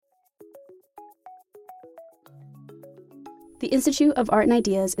The Institute of Art and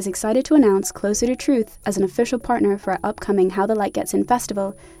Ideas is excited to announce Closer to Truth as an official partner for our upcoming How the Light Gets In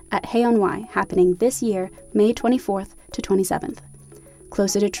festival at Hay on Wye, happening this year, May 24th to 27th.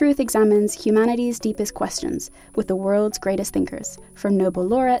 Closer to Truth examines humanity's deepest questions with the world's greatest thinkers, from Nobel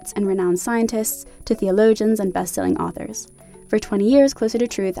laureates and renowned scientists to theologians and best-selling authors. For 20 years, Closer to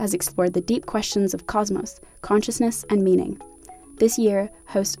Truth has explored the deep questions of cosmos, consciousness, and meaning. This year,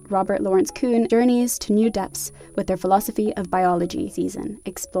 host Robert Lawrence Kuhn journeys to new depths with their Philosophy of Biology season,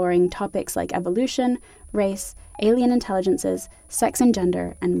 exploring topics like evolution, race, alien intelligences, sex and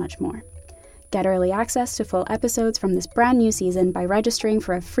gender, and much more. Get early access to full episodes from this brand new season by registering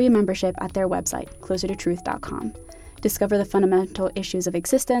for a free membership at their website, closertotruth.com. Discover the fundamental issues of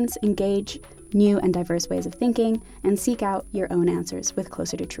existence, engage new and diverse ways of thinking, and seek out your own answers with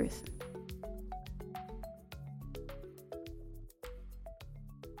Closer to Truth.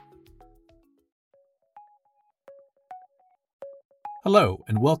 Hello,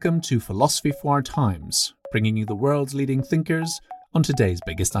 and welcome to Philosophy for Our Times, bringing you the world's leading thinkers on today's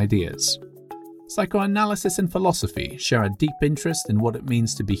biggest ideas. Psychoanalysis and philosophy share a deep interest in what it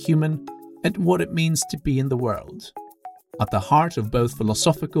means to be human and what it means to be in the world. At the heart of both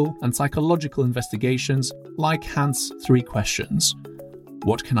philosophical and psychological investigations lie Kant's three questions: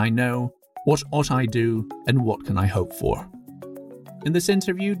 what can I know, what ought I do, and what can I hope for? In this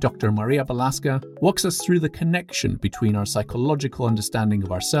interview, Dr. Maria Balaska walks us through the connection between our psychological understanding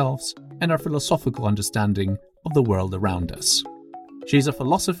of ourselves and our philosophical understanding of the world around us. She's a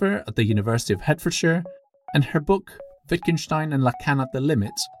philosopher at the University of Hertfordshire, and her book, Wittgenstein and Lacan at the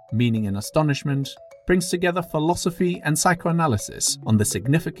Limit, Meaning and Astonishment, brings together philosophy and psychoanalysis on the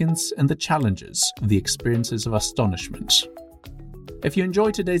significance and the challenges of the experiences of astonishment. If you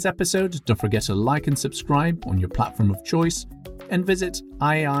enjoyed today's episode, don't forget to like and subscribe on your platform of choice, and visit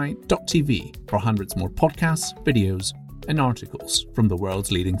iai.tv for hundreds more podcasts, videos, and articles from the world's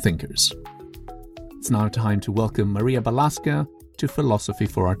leading thinkers. It's now time to welcome Maria Balaska to Philosophy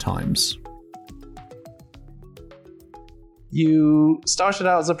for Our Times. You started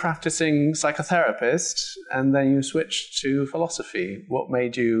out as a practicing psychotherapist, and then you switched to philosophy. What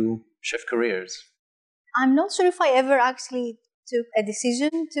made you shift careers? I'm not sure if I ever actually took a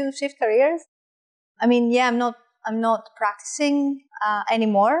decision to shift careers. I'm not practicing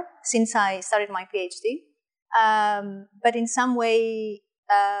anymore since I started my PhD. But in some way,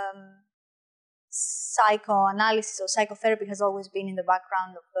 psychoanalysis or psychotherapy has always been in the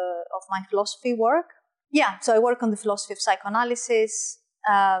background of my philosophy work. Yeah, so I work on the philosophy of psychoanalysis.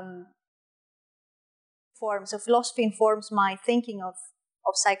 So philosophy informs my thinking of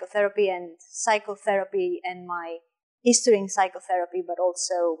psychotherapy and my history in psychotherapy, but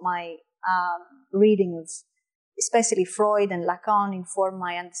also my reading of especially Freud and Lacan inform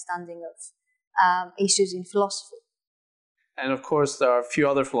my understanding of issues in philosophy. And of course, there are a few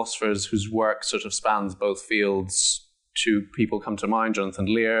other philosophers whose work sort of spans both fields. Two people come to mind: Jonathan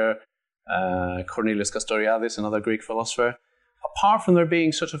Lear, Cornelius Castoriadis, another Greek philosopher. Apart from there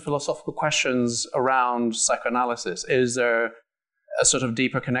being sort of philosophical questions around psychoanalysis, is there a sort of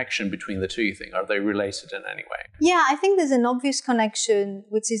deeper connection between the two, you think? Are they related in any way? Yeah, I think there's an obvious connection,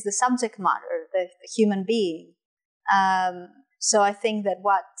 which is the subject matter, the human being. So I think that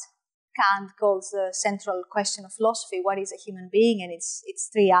what Kant calls the central question of philosophy, what is a human being, and its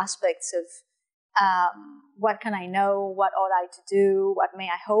three aspects of what can I know, what ought I to do, what may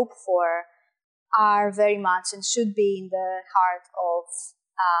I hope for, are very much and should be in the heart of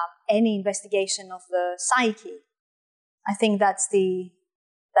any investigation of the psyche. I think that's the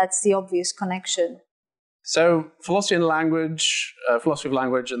obvious connection. So philosophy of language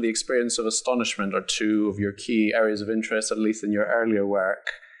and the experience of astonishment are two of your key areas of interest, at least in your earlier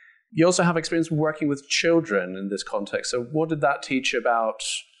work. You also have experience working with children in this context. So what did that teach you about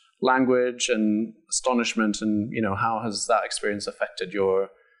language and astonishment, and how has that experience affected your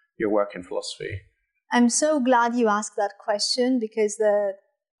work in philosophy? I'm so glad you asked that question, because the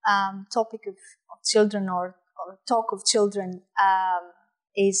topic of children or talk of children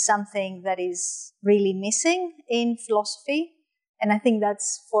is something that is really missing in philosophy. And I think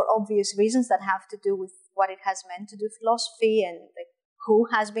that's for obvious reasons that have to do with what it has meant to do philosophy and who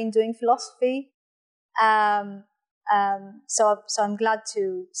has been doing philosophy. So I'm glad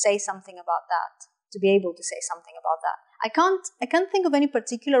to say something about that, to be able to say something about that. I can't think of any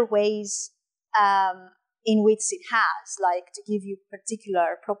particular ways in which it has, like to give you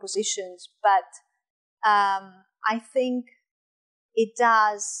particular propositions, but I think it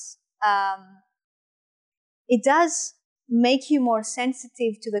does make you more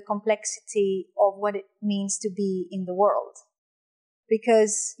sensitive to the complexity of what it means to be in the world.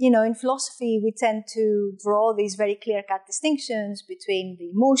 Because, in philosophy, we tend to draw these very clear-cut distinctions between the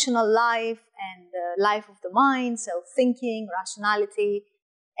emotional life and the life of the mind, so thinking, rationality,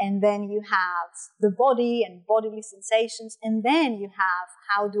 and then you have the body and bodily sensations, and then you have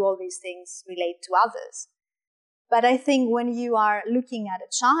how do all these things relate to others. But I think when you are looking at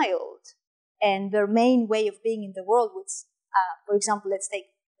a child and their main way of being in the world, which, for example, let's take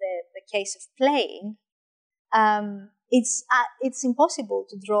the case of playing, it's impossible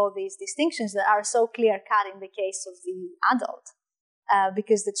to draw these distinctions that are so clear-cut in the case of the adult,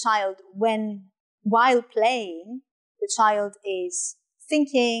 because the child, while playing, the child is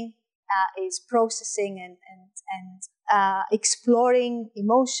thinking, is processing and exploring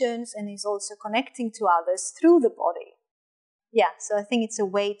emotions, and is also connecting to others through the body. Yeah, so I think it's a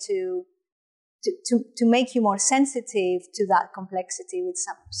way to make you more sensitive to that complexity, which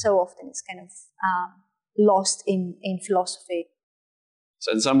so often is kind of lost in philosophy.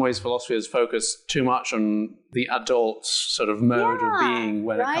 So in some ways, philosophy is focused too much on the adult sort of mode of being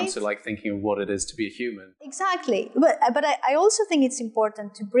when it comes to like thinking of what it is to be a human. Exactly. But I also think it's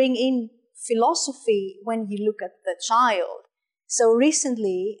important to bring in philosophy when you look at the child. So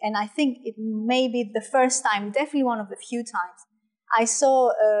recently, and I think it may be the first time, definitely one of the few times, I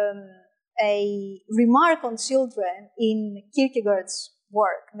saw a remark on children in Kierkegaard's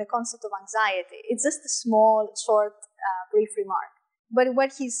work, the concept of anxiety. It's just a small, short, brief remark. But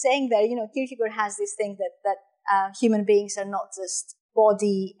what he's saying there, Kierkegaard has this thing that human beings are not just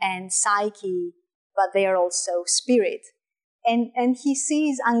body and psyche, but they are also spirit. And he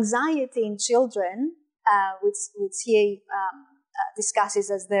sees anxiety in children, which he discusses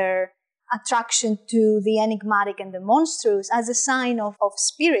as their attraction to the enigmatic and the monstrous, as a sign of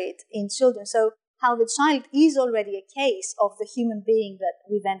spirit in children. So how the child is already a case of the human being that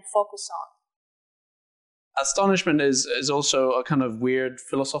we then focus on. Astonishment is also a kind of weird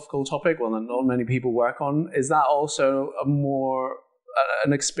philosophical topic, one that not many people work on. Is that also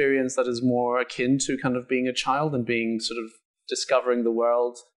an experience that is more akin to kind of being a child and being sort of discovering the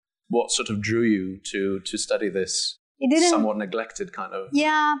world? What sort of drew you to study this somewhat neglected kind of?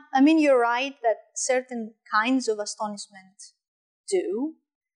 Yeah, I mean, you're right that certain kinds of astonishment do.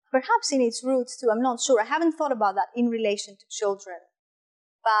 Perhaps in its roots too, I'm not sure. I haven't thought about that in relation to children.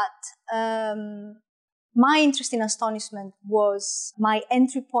 But my interest in astonishment was my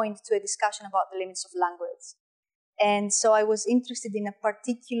entry point to a discussion about the limits of language. And so I was interested in a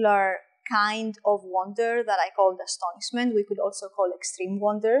particular kind of wonder that I called astonishment. We could also call extreme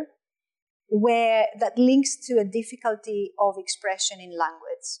wonder, where that links to a difficulty of expression in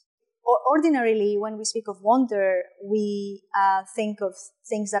language. Ordinarily, when we speak of wonder, we think of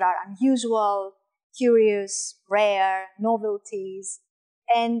things that are unusual, curious, rare, novelties.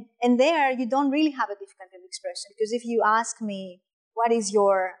 And there, you don't really have a difficulty of expression. Because if you ask me, what is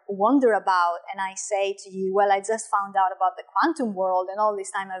your wonder about? And I say to you, well, I just found out about the quantum world, and all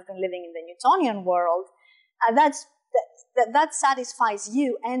this time I've been living in the Newtonian world, that satisfies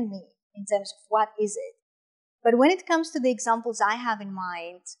you and me in terms of what is it. But when it comes to the examples I have in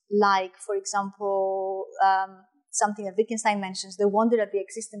mind, like, for example, something that Wittgenstein mentions, the wonder at the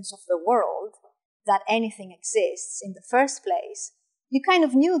existence of the world, that anything exists in the first place, you kind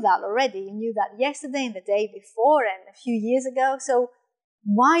of knew that already. You knew that yesterday and the day before and a few years ago. So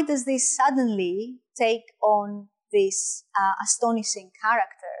why does this suddenly take on this astonishing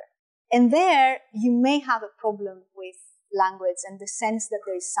character? And there, you may have a problem with language and the sense that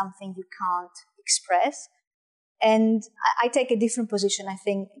there is something you can't express. And I take a different position. I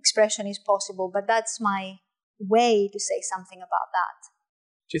think expression is possible, but that's my way to say something about that.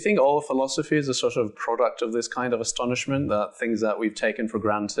 Do you think all philosophy is a sort of product of this kind of astonishment, that things that we've taken for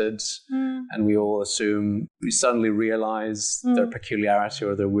granted and we all assume, we suddenly realize their peculiarity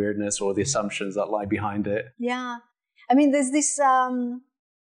or their weirdness or the assumptions that lie behind it? Yeah. I mean, there's this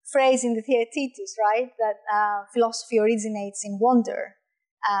phrase in the Theaetetus, right, that philosophy originates in wonder,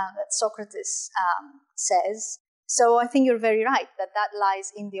 that Socrates says. So I think you're very right that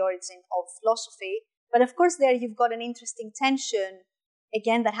lies in the origin of philosophy. But of course there you've got an interesting tension,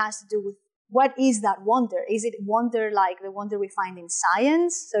 again, that has to do with what is that wonder? Is it wonder like the wonder we find in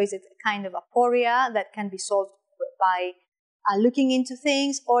science? So is it a kind of aporia that can be solved by looking into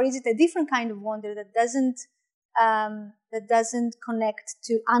things? Or is it a different kind of wonder that doesn't connect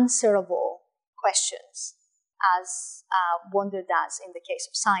to answerable questions as wonder does in the case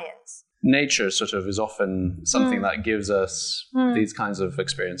of science? Nature sort of is often something that gives us these kinds of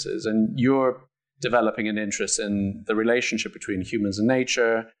experiences. And you're developing an interest in the relationship between humans and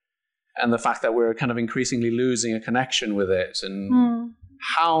nature and the fact that we're kind of increasingly losing a connection with it. And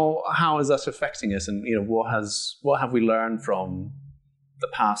how is that affecting us? And what have we learned from the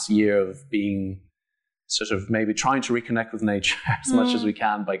past year of being sort of maybe trying to reconnect with nature as much as we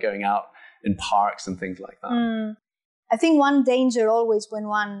can by going out in parks and things like that? I think one danger always when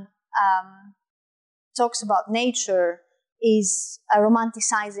one talks about nature is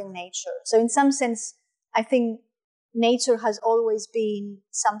romanticizing nature. So in some sense, I think nature has always been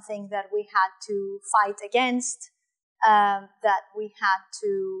something that we had to fight against, that we had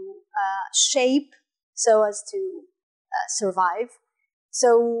to shape so as to survive.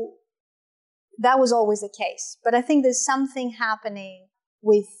 So that was always the case. But I think there's something happening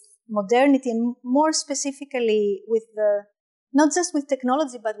with modernity, and more specifically with not just with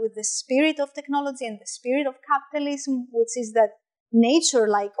technology, but with the spirit of technology and the spirit of capitalism, which is that nature,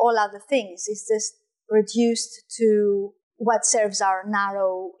 like all other things, is just reduced to what serves our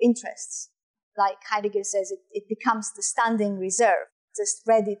narrow interests. Like Heidegger says, it becomes the standing reserve, just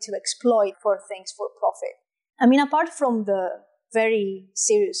ready to exploit for things for profit. I mean, apart from the very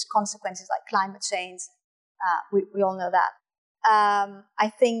serious consequences like climate change, we all know that. I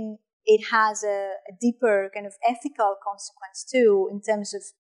think it has a deeper kind of ethical consequence too, in terms of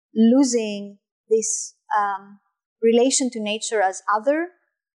losing this relation to nature as other,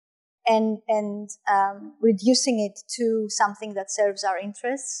 and reducing it to something that serves our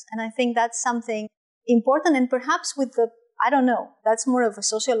interests. And I think that's something important, and perhaps with I don't know, that's more of a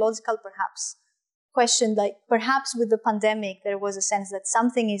sociological perhaps question, like perhaps with the pandemic there was a sense that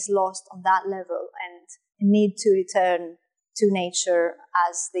something is lost on that level and need to return to nature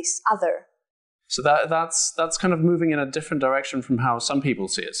as this other. So that's kind of moving in a different direction from how some people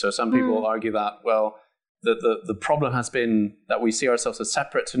see it. So some people argue that, well, the problem has been that we see ourselves as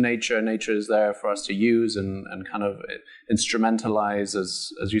separate to nature. Nature is there for us to use and kind of instrumentalize,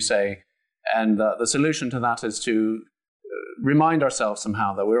 as you say. And the solution to that is to remind ourselves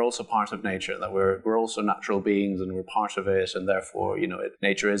somehow that we're also part of nature, that we're also natural beings and we're part of it, and therefore,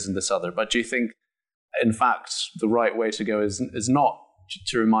 nature isn't this other. But do you think, in fact, the right way to go is not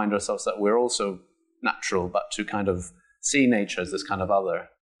to remind ourselves that we're also natural, but to kind of see nature as this kind of other,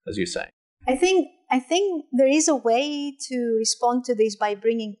 as you say? I think there is a way to respond to this by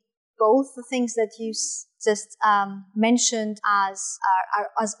bringing both the things that you just mentioned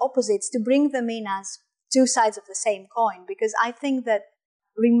as opposites, to bring them in as two sides of the same coin. Because I think that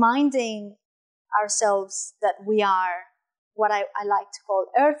reminding ourselves that we are what I like to call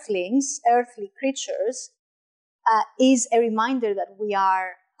earthlings, earthly creatures, is a reminder that we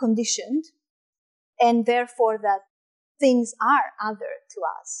are conditioned, and therefore that things are other to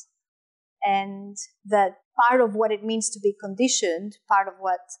us. And that part of what it means to be conditioned, part of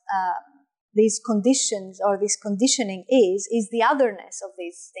what these conditions or this conditioning is the otherness of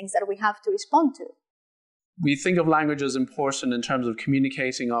these things that we have to respond to. We think of language as important in terms of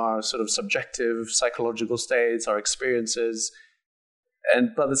communicating our sort of subjective psychological states, our experiences.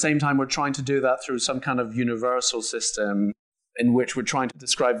 But at the same time, we're trying to do that through some kind of universal system in which we're trying to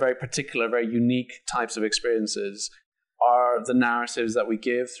describe very particular, very unique types of experiences. Are the narratives that we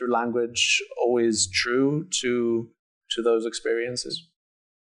give through language always true to those experiences?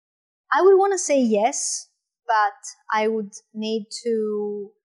 I would want to say yes, but I would need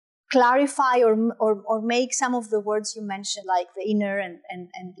to clarify or make some of the words you mentioned, like the inner and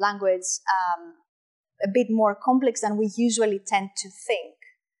language, a bit more complex than we usually tend to think.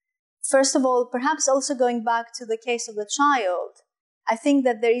 First of all, perhaps also going back to the case of the child, I think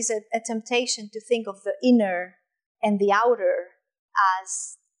that there is a temptation to think of the inner and the outer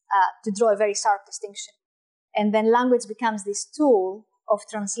as to draw a very sharp distinction. And then language becomes this tool of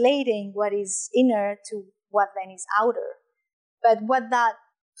translating what is inner to what then is outer. But what that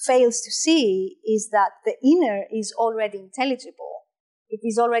fails to see is that the inner is already intelligible. It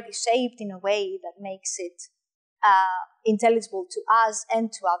is already shaped in a way that makes it intelligible to us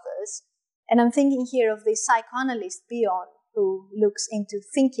and to others. And I'm thinking here of the psychoanalyst Bion, who looks into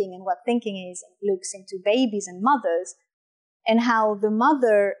thinking and what thinking is, and looks into babies and mothers, and how the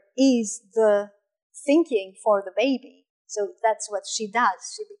mother is the thinking for the baby. So that's what she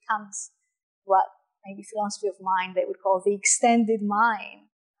does. She becomes what maybe philosophy of mind they would call the extended mind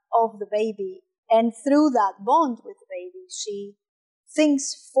of the baby. And through that bond with the baby, she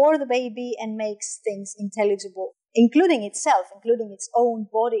thinks for the baby and makes things intelligible, including itself, including its own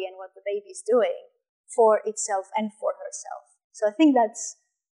body and what the baby is doing for itself and for herself. So I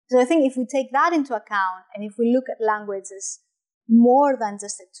think if we take that into account, and if we look at language as more than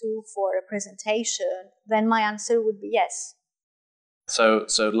just a tool for representation, then my answer would be yes. So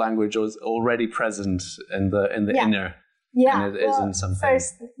language was already present in the inner. Yeah, and it isn't something.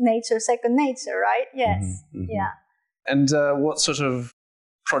 First nature, second nature, right? Yes. Mm-hmm. Yeah. And what sort of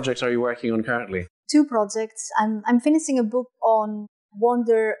projects are you working on currently? 2 projects. I'm finishing a book on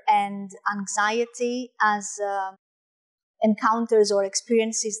wonder and anxiety as encounters or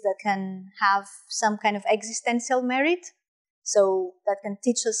experiences that can have some kind of existential merit. So that can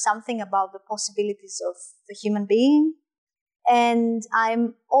teach us something about the possibilities of the human being. And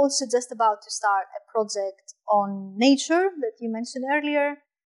I'm also just about to start a project on nature that you mentioned earlier,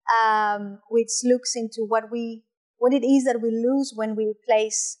 which looks into what it is that we lose when we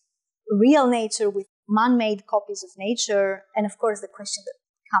replace real nature with man-made copies of nature. And of course, the question that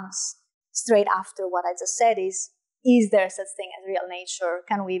comes straight after what I just said is there such thing as real nature?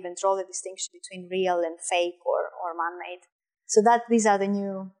 Can we even draw the distinction between real and fake or man-made? So these are the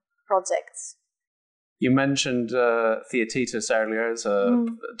new projects. You mentioned Theaetetus earlier as a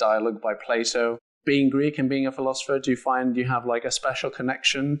dialogue by Plato. Being Greek and being a philosopher, do you find you have like a special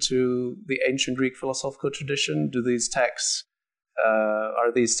connection to the ancient Greek philosophical tradition? Are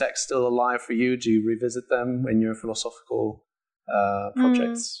these texts still alive for you? Do you revisit them in your philosophical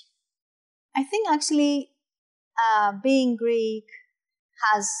projects? I think actually being Greek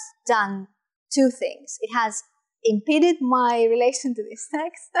has done two things. It has impeded my relation to this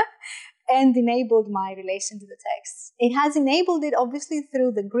text and enabled my relation to the texts. It has enabled it obviously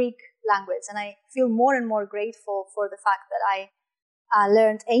through the Greek language, and I feel more and more grateful for the fact that I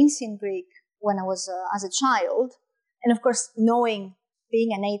learned ancient Greek when I was as a child. And of course,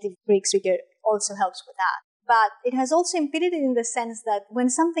 being a native Greek speaker also helps with that. But it has also impeded it in the sense that when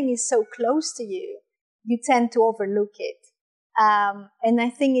something is so close to you, you tend to overlook it. And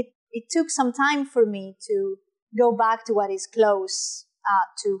I think it took some time for me to go back to what is close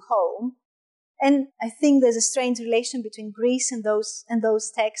to home. And I think there's a strange relation between Greece and those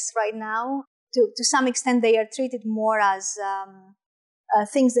texts right now. To some extent, they are treated more as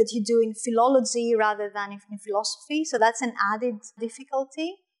things that you do in philology rather than in philosophy. So that's an added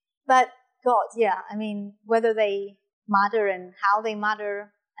difficulty. But God, yeah, I mean, whether they matter and how they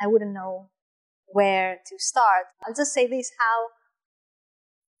matter, I wouldn't know where to start. I'll just say this,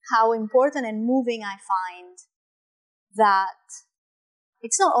 how important and moving I find that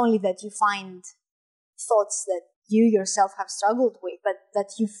it's not only that you find thoughts that you yourself have struggled with, but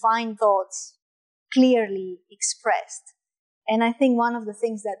that you find thoughts clearly expressed. And I think one of the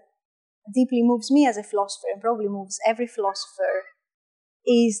things that deeply moves me as a philosopher, and probably moves every philosopher,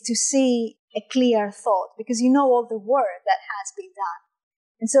 is to see a clear thought, because you know all the work that has been done.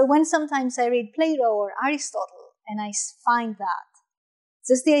 And so when sometimes I read Plato or Aristotle, and I find that,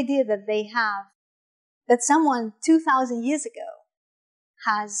 just the idea that someone 2,000 years ago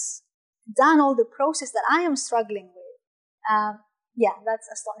has done all the process that I am struggling with, that's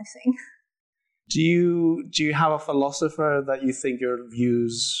astonishing. Do you have a philosopher that you think your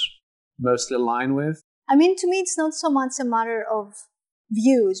views mostly align with? I mean, to me, it's not so much a matter of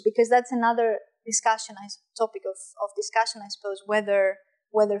views, because that's another topic of discussion, I suppose, whether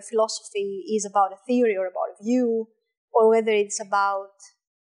philosophy is about a theory or about a view, or whether it's about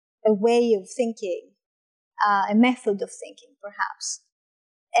a way of thinking, a method of thinking, perhaps.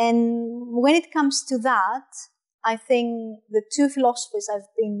 And when it comes to that, I think the two philosophers I've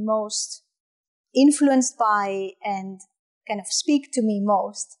been most influenced by and kind of speak to me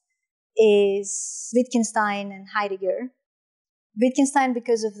most is Wittgenstein and Heidegger. Wittgenstein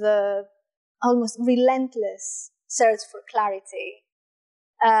because of the almost relentless search for clarity,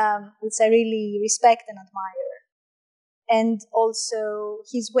 which I really respect and admire. And also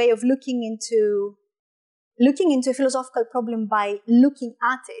his way of looking into a philosophical problem by looking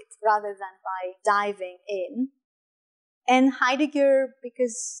at it rather than by diving in. And Heidegger,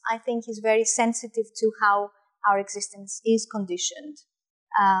 because I think he's very sensitive to how our existence is conditioned.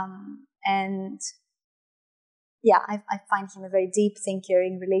 I find him a very deep thinker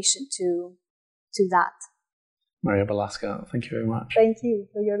in relation to that. Maria Balaska, thank you very much. Thank you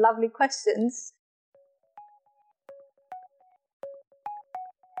for your lovely questions.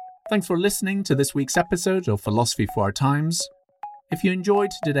 Thanks for listening to this week's episode of Philosophy for Our Times. If you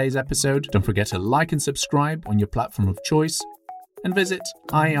enjoyed today's episode, don't forget to like and subscribe on your platform of choice, and visit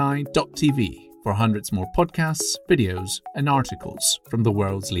ii.tv for hundreds more podcasts, videos, and articles from the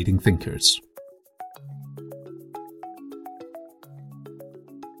world's leading thinkers.